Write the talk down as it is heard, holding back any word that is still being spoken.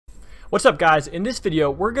What's up guys? In this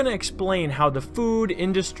video we're going to explain how the food,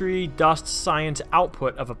 industry, dust, science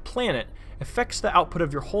output of a planet affects the output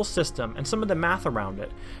of your whole system and some of the math around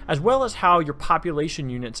it, as well as how your population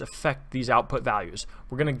units affect these output values.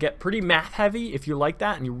 We're going to get pretty math heavy. If you like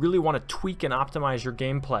that and you really want to tweak and optimize your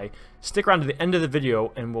gameplay, stick around to the end of the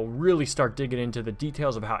video and we'll really start digging into the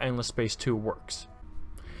details of how Endless Space 2 works.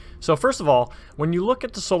 So first of all, when you look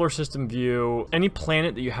at the solar system view, any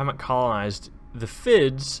planet that you haven't colonized, the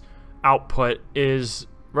FIDS output is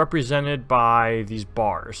represented by these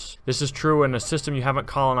bars. This is true in a system you haven't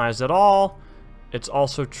colonized at all. It's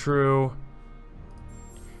also true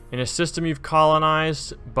in a system you've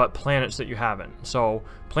colonized, but planets that you haven't. So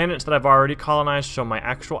planets that I've already colonized show my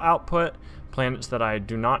actual output. Planets that I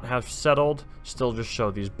do not have settled still just show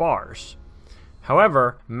these bars.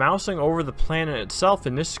 However, mousing over the planet itself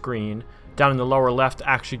in this screen, down in the lower left,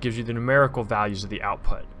 actually gives you the numerical values of the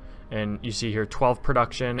output. And you see here 12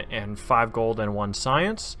 production and 5 gold and 1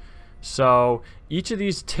 science. So each of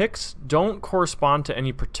these ticks don't correspond to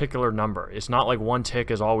any particular number. It's not like one tick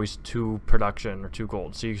is always 2 production or 2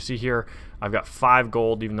 gold. So you see here I've got 5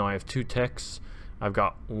 gold even though I have 2 ticks. I've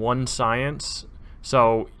got 1 science.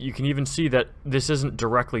 So you can even see that this isn't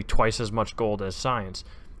directly twice as much gold as science.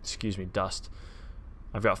 Excuse me, dust.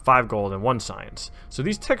 I've got 5 gold and 1 science. So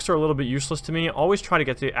these ticks are a little bit useless to me. Always try to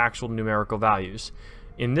get the actual numerical values.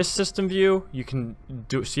 In this system view, you can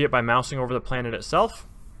see it by mousing over the planet itself.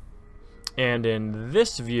 And in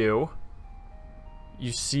this view,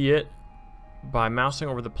 you see it by mousing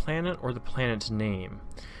over the planet or the planet's name.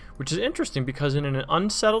 Which is interesting because in an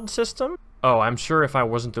unsettled system, oh, I'm sure if I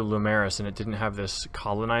wasn't the Lumeris and it didn't have this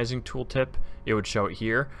colonizing tooltip, it would show it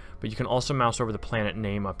here. But you can also mouse over the planet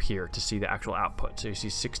name up here to see the actual output. So you see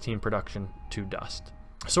 16 production, 2 dust.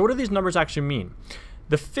 So what do these numbers actually mean?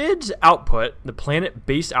 The FIDS output, the planet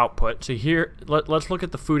base output, so here, let's look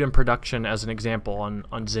at the food and production as an example on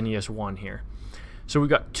Zinnius 1 here. So we've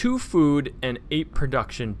got 2 food and 8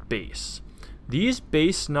 production base. These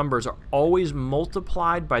base numbers are always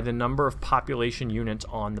multiplied by the number of population units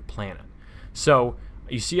on the planet. So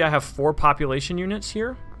you see I have 4 population units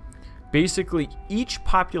here. Basically, each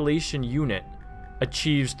population unit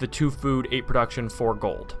achieves the 2 food, 8 production, 4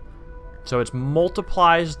 gold. So it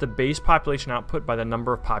multiplies the base population output by the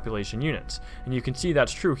number of population units. And you can see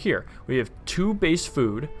that's true here. We have 2 base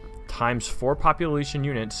food times 4 population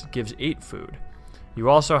units gives 8 food. You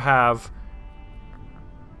also have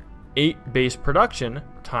 8 base production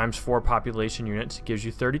times 4 population units gives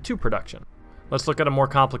you 32 production. Let's look at a more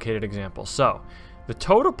complicated example. So the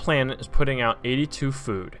total planet is putting out 82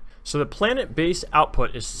 food. So the planet base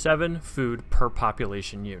output is 7 food per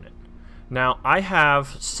population unit. Now, I have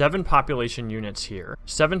 7 population units here.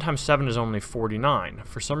 7 times 7 is only 49.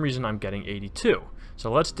 For some reason, I'm getting 82. So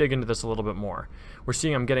let's dig into this a little bit more. We're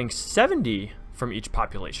seeing I'm getting 70 from each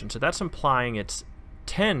population. So that's implying it's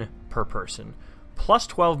 10 per person, plus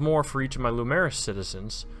 12 more for each of my Lumeris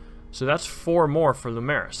citizens. So that's 4 more for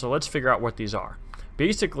Lumeris. So let's figure out what these are.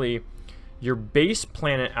 Basically, your base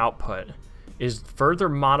planet output is further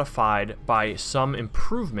modified by some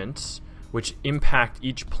improvements which impact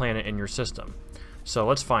each planet in your system. So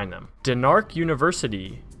let's find them. Denark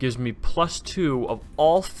University gives me +2 of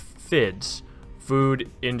all FIDS, food,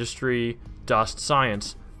 industry, dust,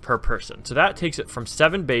 science, per person. So that takes it from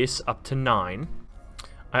 7 base up to 9.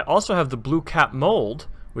 I also have the Blue Cap Mold,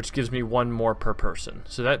 which gives me 1 more per person.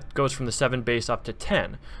 So that goes from the 7 base up to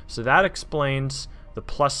 10. So that explains the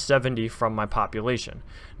 +70 from my population.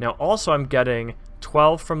 Now also I'm getting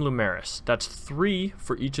 12 from Lumeris. That's 3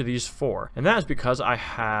 for each of these 4. And that is because I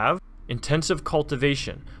have intensive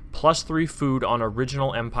cultivation, +3 food on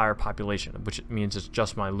original empire population, which means it's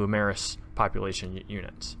just my Lumeris population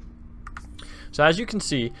units. So as you can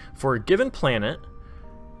see, for a given planet,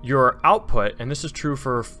 your output, and this is true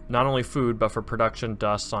for not only food, but for production,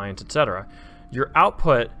 dust, science, etc., your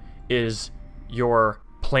output is your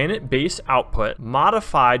planet base output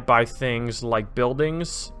modified by things like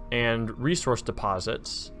buildings and resource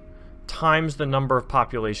deposits times the number of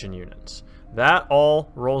population units. That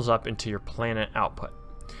all rolls up into your planet output.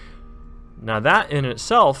 Now that in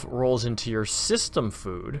itself rolls into your system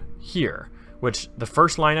food here, which the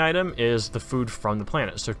first line item is the food from the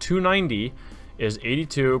planet. So 290 is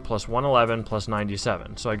 82 plus 111 plus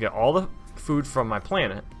 97. So I get all the food from my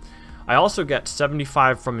planet. I also get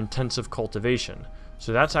 75 from intensive cultivation.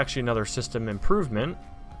 So that's actually another system improvement,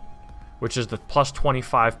 which is the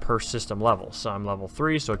 +25 per system level. So I'm level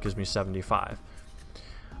 3, so it gives me 75.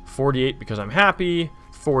 48 because I'm happy,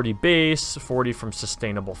 40 base, 40 from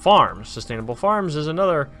sustainable farms. Sustainable farms is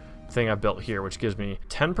another thing I've built here, which gives me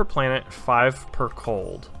 10 per planet, 5 per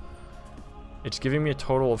cold. it's giving me a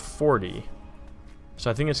total of 40. So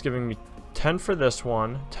I think it's giving me 10 for this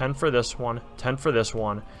one, 10 for this one, 10 for this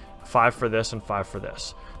one, 5 for this, and 5 for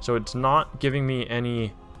this. So it's not giving me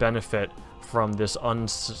any benefit from this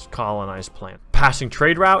uncolonized planet. Passing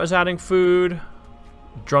trade route is adding food.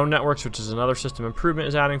 Drone networks, which is another system improvement,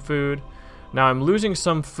 is adding food. Now I'm losing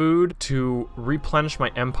some food to replenish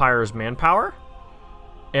my empire's manpower,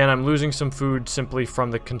 and I'm losing some food simply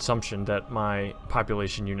from the consumption that my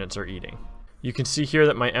population units are eating. You can see here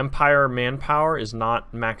that my empire manpower is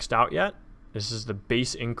not maxed out yet. This is the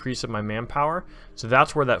base increase of my manpower. So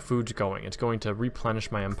that's where that food's going. It's going to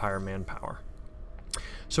replenish my empire manpower.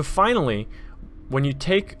 So finally, when you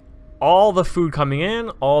take all the food coming in,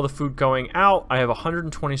 all the food going out, I have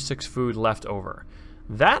 126 food left over.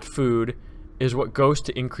 That food is what goes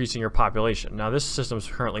to increasing your population. Now this system is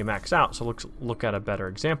currently maxed out, so let's look at a better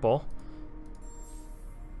example.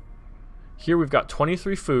 Here we've got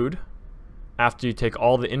 23 food after you take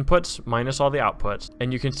all the inputs minus all the outputs,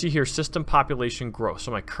 and you can see here system population growth.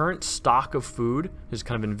 So my current stock of food, this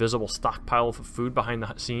kind of invisible stockpile of food behind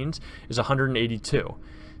the scenes, is 182.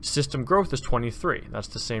 System growth is 23. That's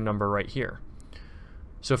the same number right here.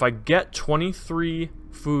 So if I get 23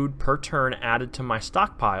 food per turn added to my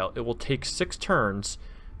stockpile, it will take 6 turns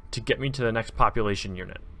to get me to the next population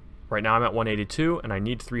unit. Right now I'm at 182 and I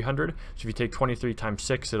need 300. So if you take 23 times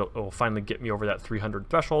 6, it'll finally get me over that 300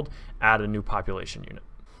 threshold, add a new population unit.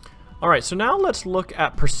 Alright, so now let's look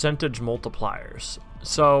at percentage multipliers.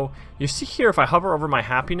 So you see here, if I hover over my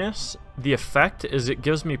happiness, the effect is it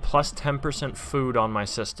gives me plus 10% food on my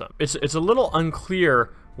system. It's a little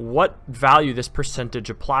unclear what value this percentage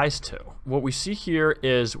applies to. What we see here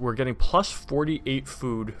is we're getting plus 48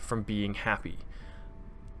 food from being happy.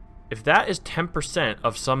 If that is 10%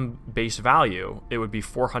 of some base value, it would be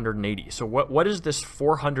 480. So what is this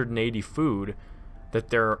 480 food that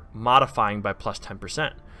they're modifying by plus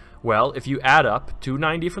 10%? Well, if you add up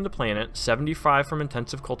 290 from the planet, 75 from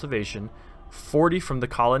intensive cultivation, 40 from the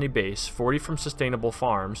colony base, 40 from sustainable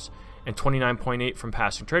farms, and 29.8 from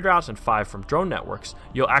passing trade routes, and 5 from drone networks,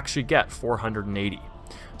 you'll actually get 480.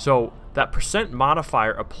 So that percent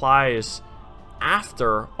modifier applies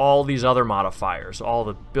after all these other modifiers, all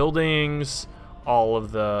the buildings, all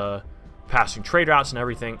of the passing trade routes and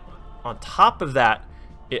everything. On top of that,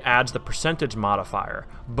 it adds the percentage modifier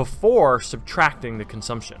before subtracting the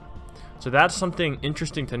consumption. So that's something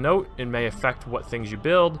interesting to note. It may affect what things you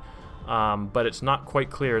build, but it's not quite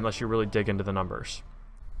clear unless you really dig into the numbers.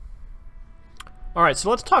 Alright, so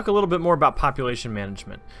let's talk a little bit more about population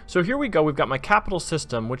management. So here we go, we've got my capital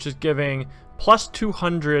system, which is giving plus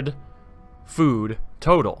 200 food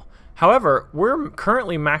total. However, we're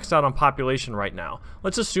currently maxed out on population right now.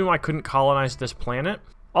 Let's assume I couldn't colonize this planet.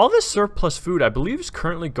 All this surplus food, I believe, is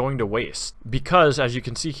currently going to waste because, as you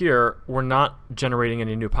can see here, we're not generating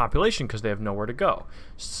any new population because they have nowhere to go.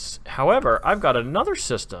 However, I've got another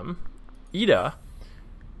system, ETA,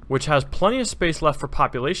 which has plenty of space left for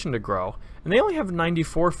population to grow, and they only have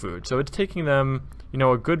 94 food, so it's taking them,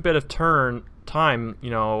 a good bit of time,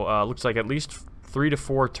 looks like at least 3 to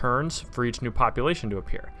 4 turns for each new population to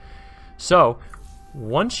appear. So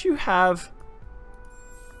once you have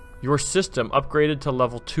your system upgraded to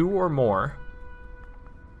level 2 or more,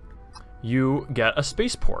 you get a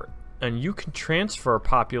spaceport, and you can transfer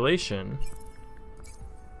population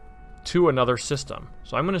to another system.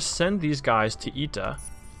 So I'm going to send these guys to ETA,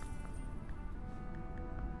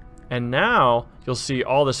 and now you'll see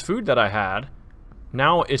all this food that I had.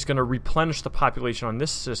 Now it's going to replenish the population on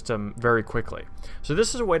this system very quickly. So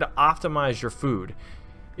this is a way to optimize your food.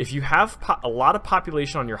 If you have a lot of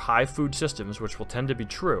population on your high food systems, which will tend to be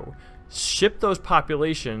true, ship those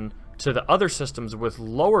population to the other systems with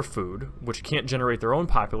lower food, which can't generate their own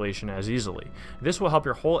population as easily. This will help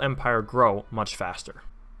your whole empire grow much faster.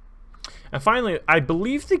 And finally, I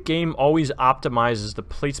believe the game always optimizes the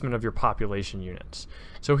placement of your population units.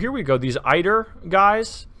 So here we go, these ITER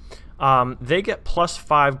guys, they get plus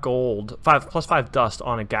 5 gold, plus 5 dust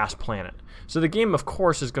on a gas planet. So the game, of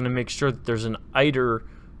course, is going to make sure that there's an ITER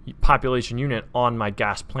population unit on my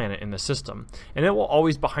gas planet in the system. And it will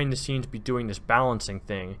always behind the scenes be doing this balancing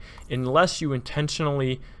thing unless you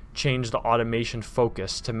intentionally change the automation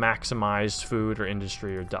focus to maximize food or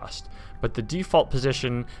industry or dust. But the default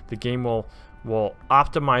position, the game will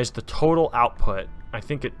optimize the total output. I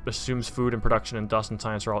think it assumes food and production and dust and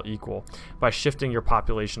science are all equal by shifting your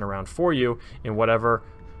population around for you in whatever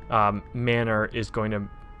manner is going to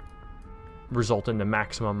result in the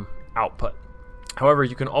maximum output. However,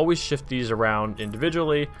 you can always shift these around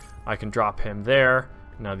individually. I can drop him there.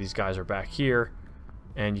 Now these guys are back here.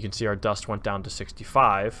 And you can see our dust went down to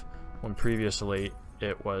 65 when previously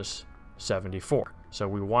it was 74. So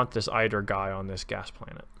we want this eider guy on this gas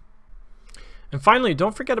planet. And finally,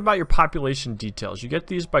 don't forget about your population details. You get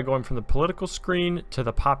these by going from the political screen to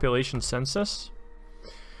the population census.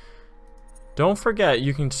 Don't forget,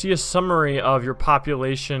 you can see a summary of your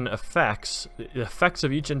population effects, the effects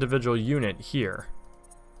of each individual unit here.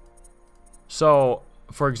 So,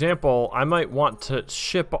 for example, I might want to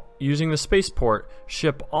ship, using the spaceport,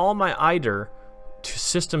 ship all my eider to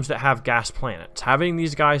systems that have gas planets. Having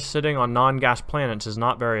these guys sitting on non-gas planets is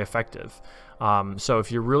not very effective. So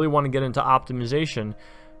if you really want to get into optimization,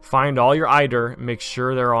 find all your eider, make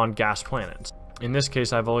sure they're on gas planets. In this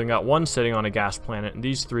case, I've only got one sitting on a gas planet, and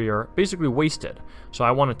these three are basically wasted. So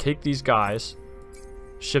I want to take these guys,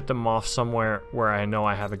 ship them off somewhere where I know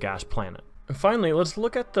I have a gas planet. And finally, let's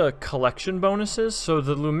look at the collection bonuses. So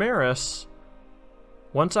the Lumeris,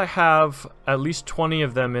 once I have at least 20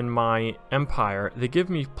 of them in my empire, they give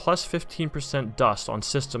me plus 15% dust on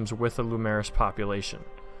systems with a Lumeris population.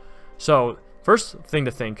 So, first thing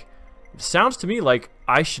to think, it sounds to me like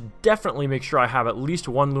I should definitely make sure I have at least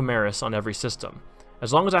one Lumeris on every system.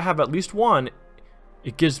 As long as I have at least one,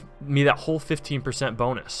 it gives me that whole 15%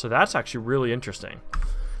 bonus. So that's actually really interesting.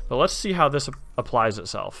 But let's see how this applies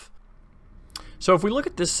itself. So if we look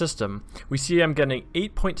at this system, we see I'm getting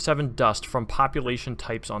 8.7 dust from population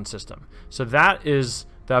types on system. So that is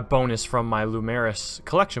that bonus from my Lumeris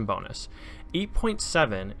collection bonus.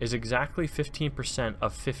 8.7 is exactly 15%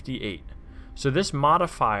 of 58. So this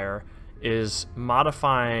modifier is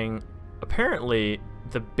modifying, apparently,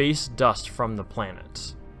 the base dust from the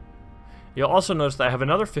planets. You'll also notice that I have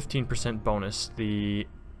another 15% bonus, the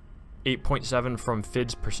 8.7 from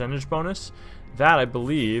FIDS percentage bonus. That, I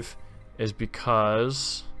believe, is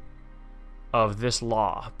because of this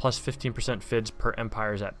law, plus 15% FIDS per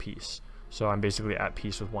empire is at peace. So I'm basically at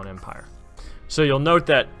peace with one empire. So you'll note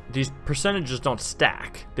that these percentages don't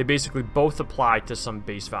stack. They basically both apply to some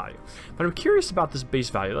base value. But I'm curious about this base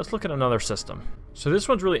value. Let's look at another system. So this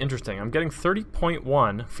one's really interesting. I'm getting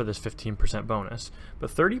 30.1 for this 15% bonus, but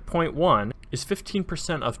 30.1 is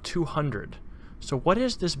 15% of 200. So what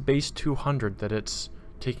is this base 200 that it's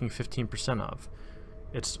taking 15% of?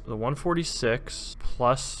 It's the 146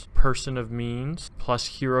 plus person of means plus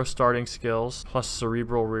hero starting skills plus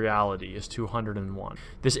cerebral reality is 201.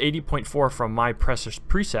 This 80.4 from my precious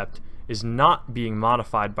precept is not being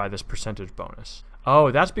modified by this percentage bonus.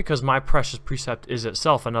 Oh, that's because my precious precept is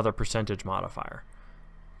itself another percentage modifier.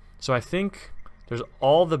 So I think there's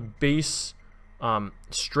all the base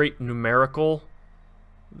straight numerical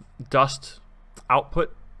dust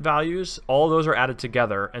output values, all those are added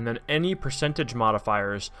together, and then any percentage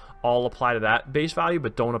modifiers all apply to that base value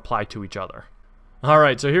but don't apply to each other.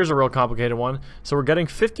 Alright, so here's a real complicated one. So we're getting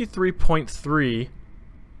 53.3,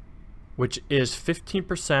 which is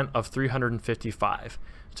 15% of 355.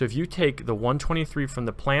 So if you take the 123 from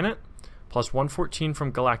the planet, plus 114 from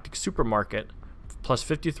Galactic Supermarket, plus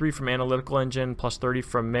 53 from Analytical Engine, plus 30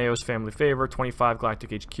 from Mayo's Family Favor, 25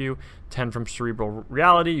 Galactic HQ, 10 from Cerebral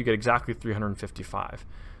Reality, you get exactly 355.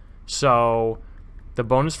 So the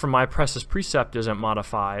bonus from My Precious Precept isn't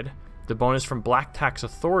modified. The bonus from Black Tax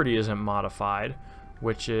Authority isn't modified,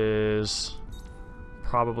 which is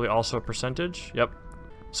probably also a percentage. Yep.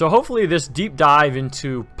 So hopefully this deep dive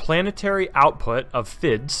into planetary output of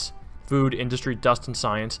FIDS, food, industry, dust, and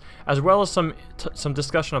science, as well as some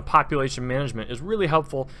discussion of population management is really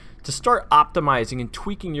helpful to start optimizing and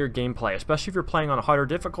tweaking your gameplay, especially if you're playing on harder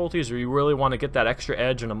difficulties or you really want to get that extra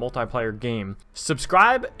edge in a multiplayer game.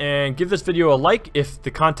 Subscribe and give this video a like if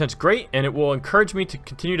the content's great, and it will encourage me to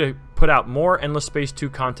continue to put out more Endless Space 2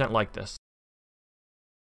 content like this.